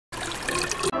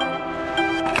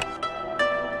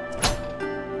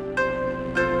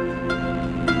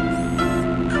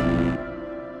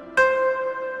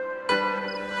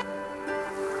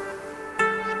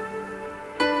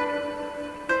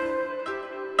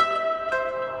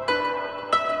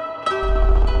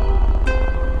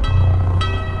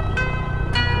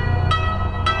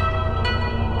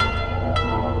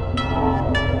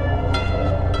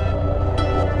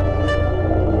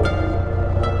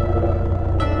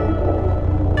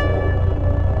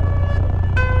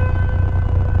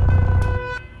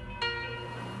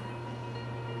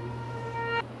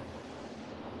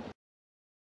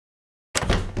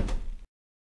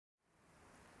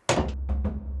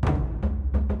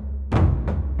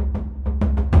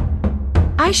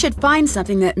I should find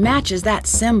something that matches that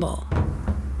symbol.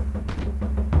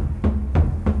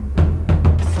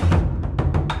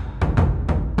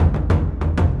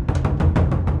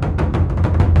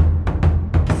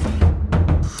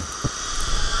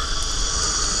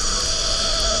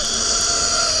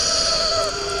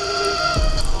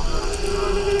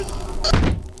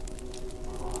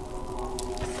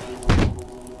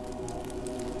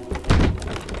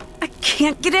 I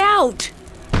can't get out!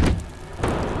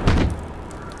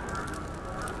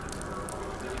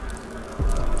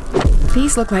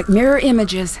 These look like mirror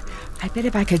images. I bet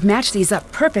if I could match these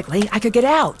up perfectly, I could get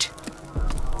out.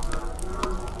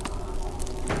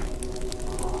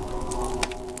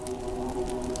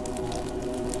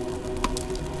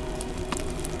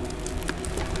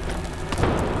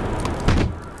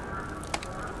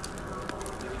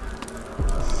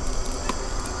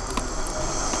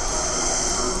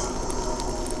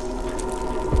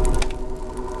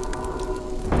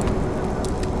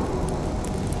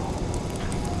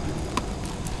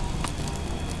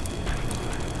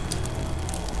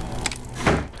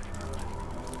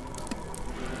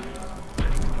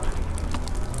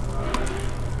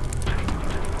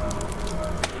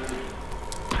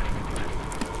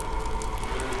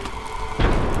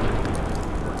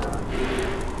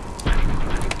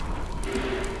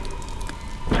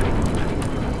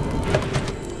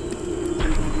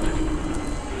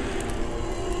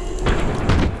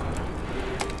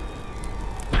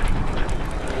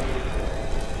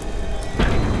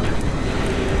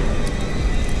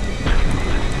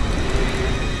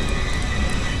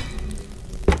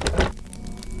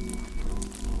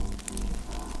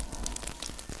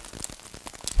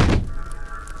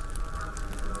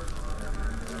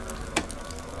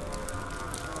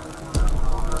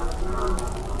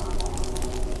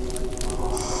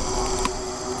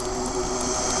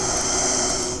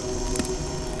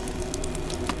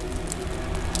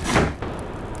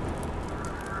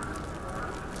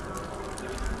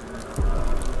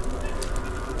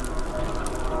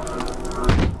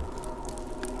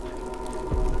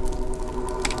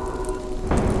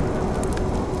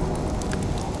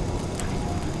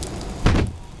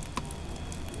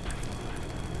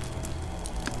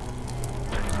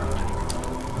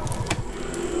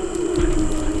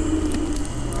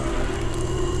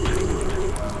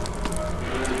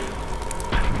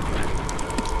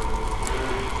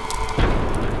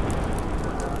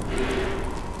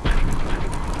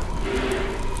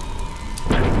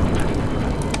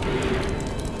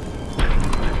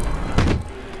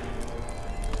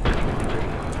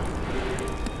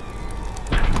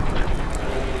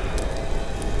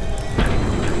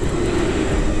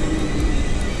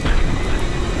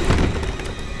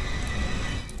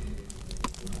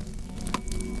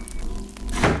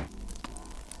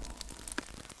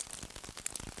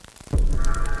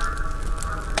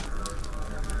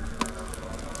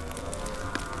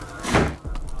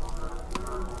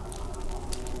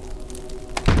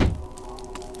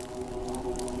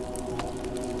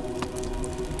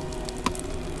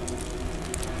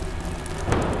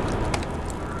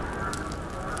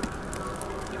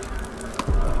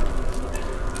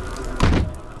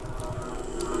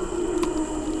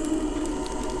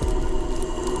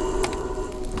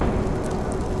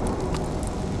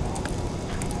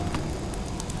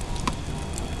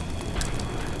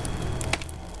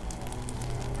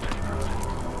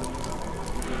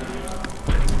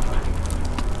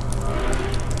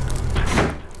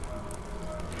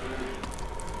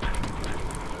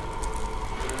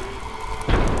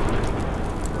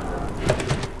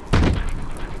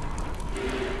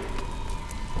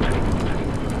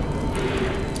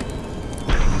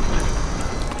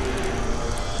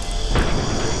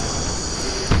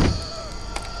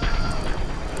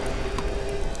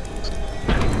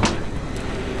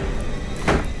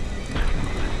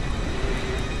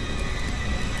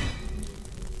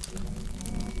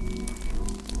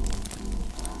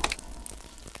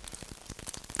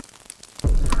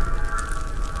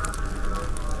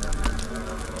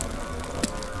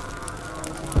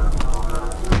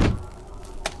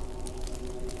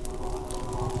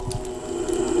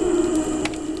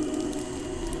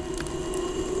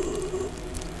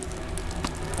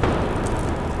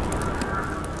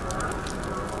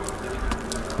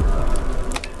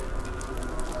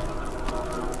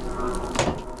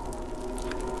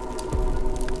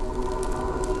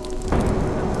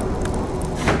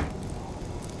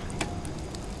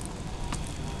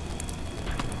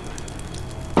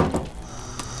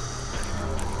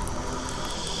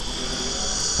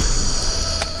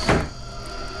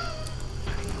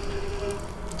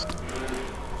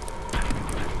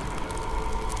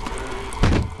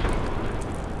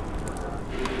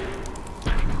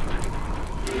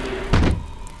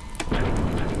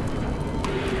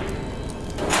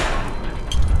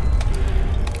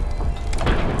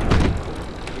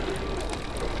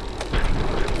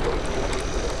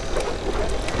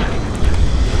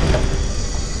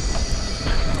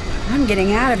 I'm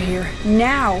getting out of here,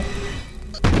 now.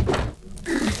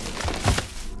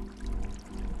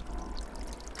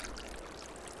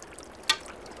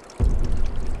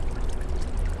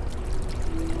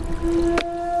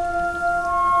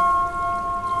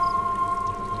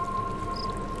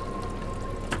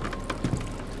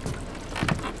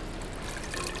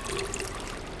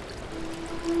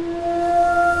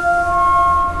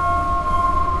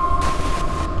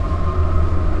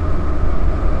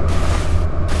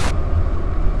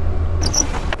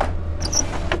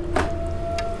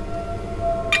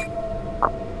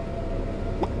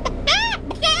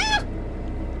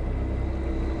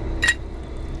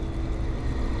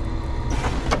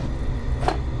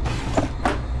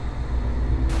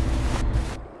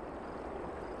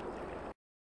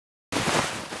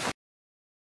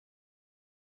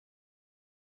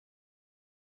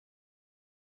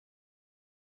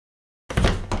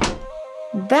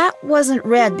 That wasn't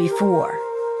read before.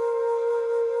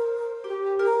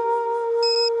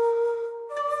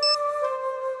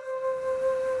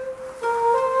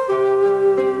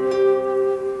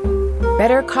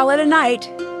 Better call it a night.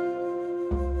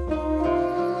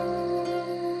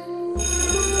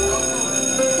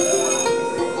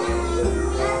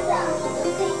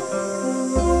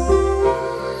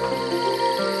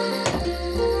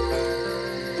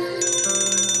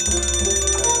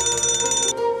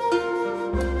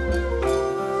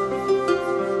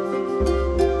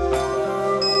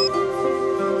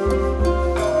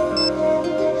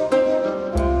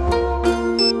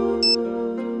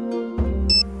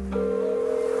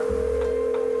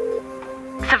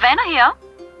 Savannah here.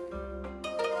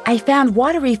 I found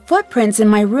watery footprints in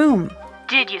my room.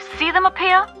 Did you see them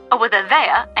appear, or were they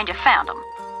there and you found them?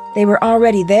 They were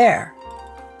already there.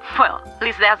 Well, at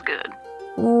least that's good.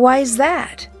 Why's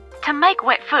that? To make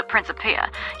wet footprints appear,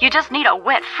 you just need a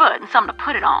wet foot and something to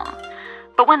put it on.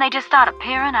 But when they just start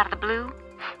appearing out of the blue,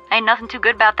 ain't nothing too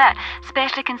good about that,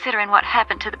 especially considering what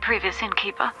happened to the previous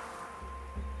innkeeper.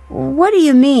 What do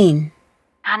you mean?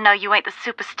 I know you ain't the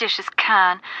superstitious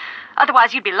kind.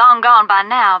 Otherwise you'd be long gone by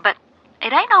now, but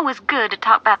it ain't always good to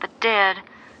talk about the dead,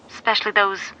 especially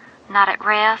those not at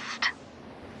rest.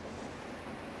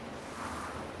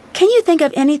 Can you think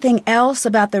of anything else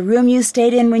about the room you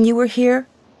stayed in when you were here?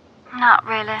 Not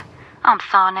really. I'm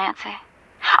sorry, Nancy.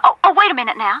 Oh, wait a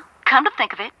minute now. Come to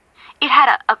think of it, it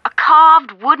had a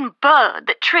carved wooden bird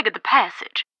that triggered the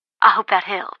passage. I hope that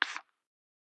helps.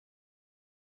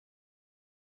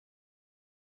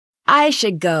 I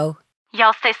should go.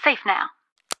 Y'all stay safe now.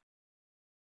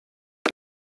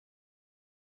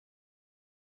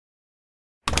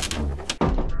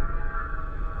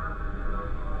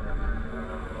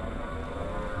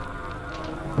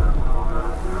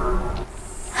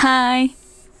 Hi.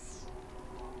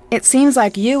 It seems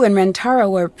like you and Rentaro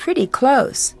were pretty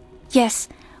close. Yes,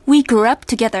 we grew up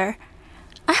together.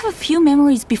 I have a few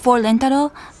memories before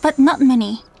Rentaro, but not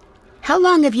many. How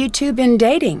long have you two been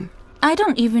dating? I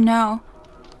don't even know.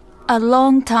 A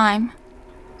long time.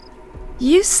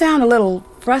 You sound a little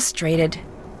frustrated.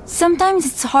 Sometimes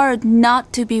it's hard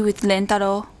not to be with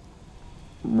Rentaro.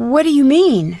 What do you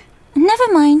mean?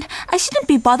 Never mind. I shouldn't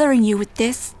be bothering you with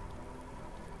this.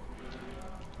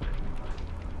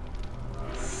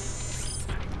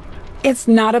 It's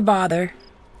not a bother.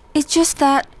 It's just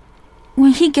that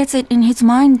when he gets it in his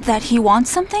mind that he wants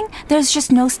something, there's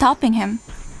just no stopping him.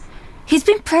 He's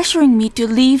been pressuring me to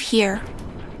leave here.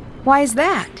 Why is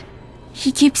that?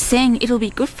 He keeps saying it'll be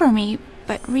good for me,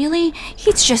 but really,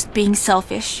 he's just being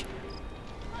selfish.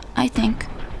 I think.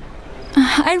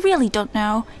 I really don't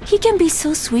know. He can be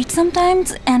so sweet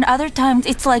sometimes, and other times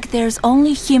it's like there's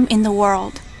only him in the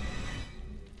world.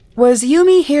 Was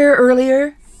Yumi here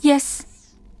earlier? Yes.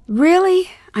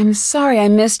 Really? I'm sorry I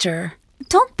missed her.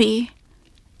 Don't be.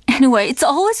 Anyway, it's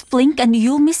always Blink and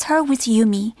you'll miss her with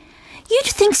Yumi. You'd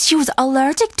think she was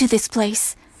allergic to this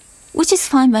place, which is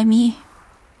fine by me.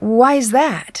 Why's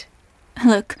that?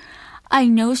 Look, I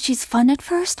know she's fun at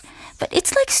first, but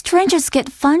it's like strangers get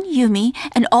fun Yumi,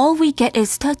 and all we get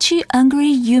is touchy,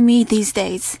 angry Yumi these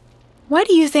days. Why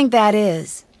do you think that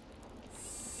is?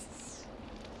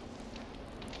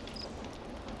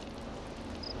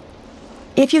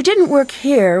 If you didn't work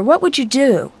here, what would you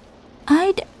do?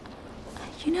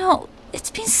 You know,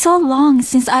 it's been so long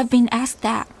since I've been asked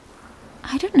that.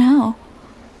 I don't know.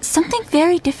 Something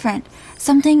very different.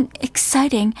 Something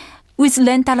exciting with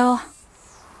Rentaro.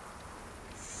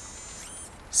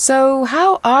 So,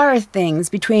 how are things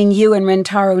between you and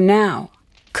Rentaro now?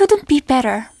 Couldn't be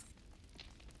better.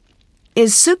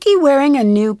 Is Suki wearing a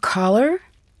new collar?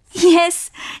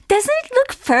 Yes, doesn't it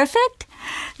look perfect?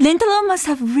 Rentaro must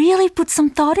have really put some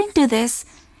thought into this.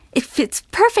 It fits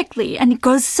perfectly and it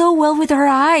goes so well with her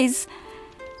eyes.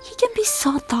 He can be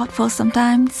so thoughtful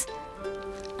sometimes.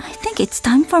 I think it's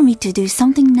time for me to do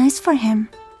something nice for him.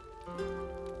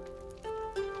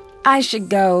 I should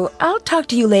go. I'll talk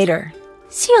to you later.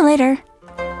 See you later.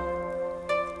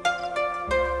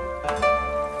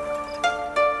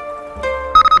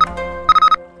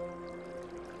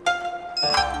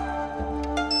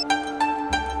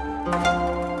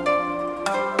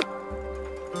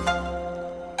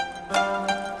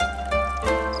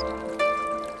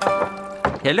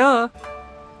 Hello?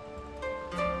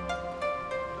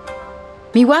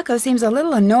 Miwako seems a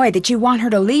little annoyed that you want her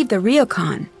to leave the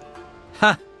ryokan.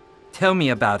 Ha! Tell me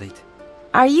about it.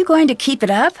 Are you going to keep it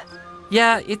up?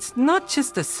 Yeah, it's not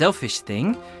just a selfish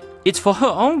thing. It's for her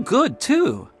own good,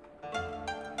 too.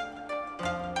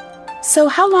 So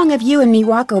how long have you and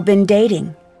Miwako been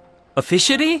dating?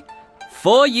 Officially,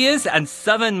 4 years and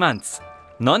 7 months.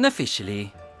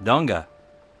 Non-officially, longer.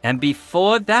 And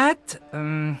before that,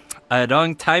 a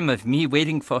long time of me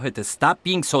waiting for her to stop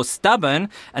being so stubborn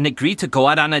and agree to go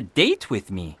out on a date with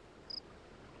me.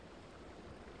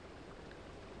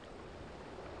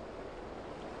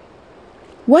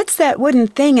 What's that wooden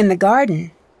thing in the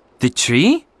garden? The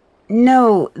tree?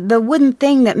 No, the wooden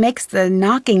thing that makes the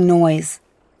knocking noise.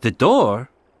 The door?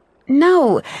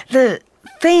 No, the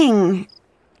thing.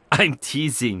 I'm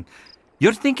teasing.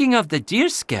 You're thinking of the deer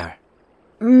scare.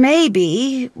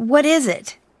 Maybe. What is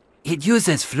it? It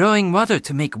uses flowing water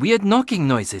to make weird knocking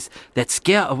noises that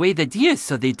scare away the deer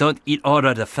so they don't eat all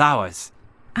of the flowers.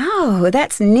 Oh,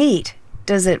 that's neat.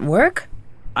 Does it work?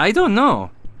 I don't know.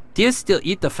 Deer still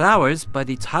eat the flowers, but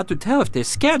it's hard to tell if they're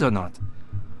scared or not.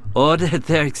 All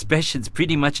their expressions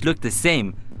pretty much look the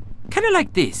same. Kind of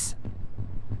like this.